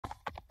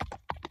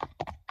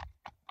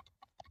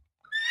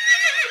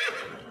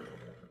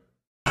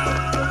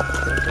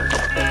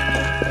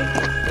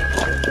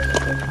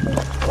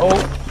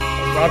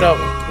Round up.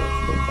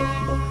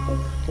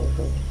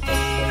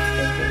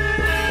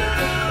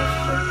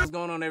 What's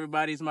going on,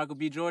 everybody? It's Michael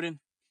B. Jordan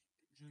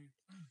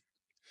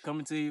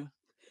coming to you.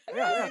 Come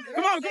on.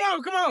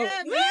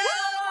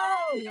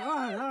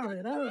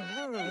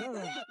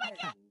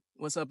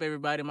 What's up,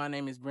 everybody? My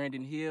name is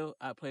Brandon Hill.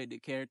 I played the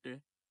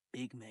character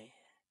Big Man,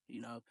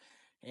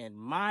 and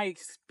my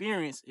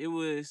experience, it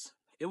was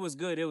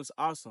good. It was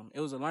awesome. It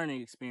was a learning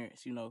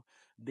experience,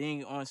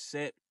 being on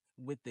set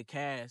with the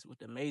cast, with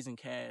the amazing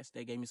cast.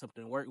 They gave me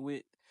something to work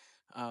with.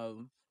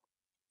 Um,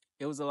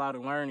 it was a lot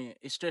of learning.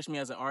 It stretched me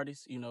as an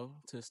artist,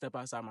 to step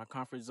outside my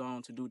comfort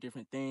zone, to do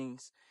different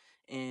things.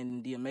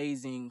 And the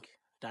amazing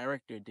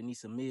director,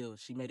 Denise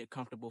Mills, she made it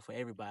comfortable for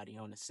everybody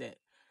on the set.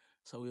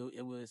 So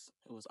it was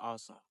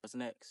awesome. What's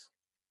next?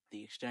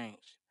 The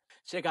Exchange.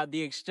 Check out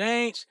The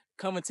Exchange,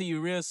 coming to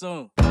you real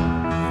soon.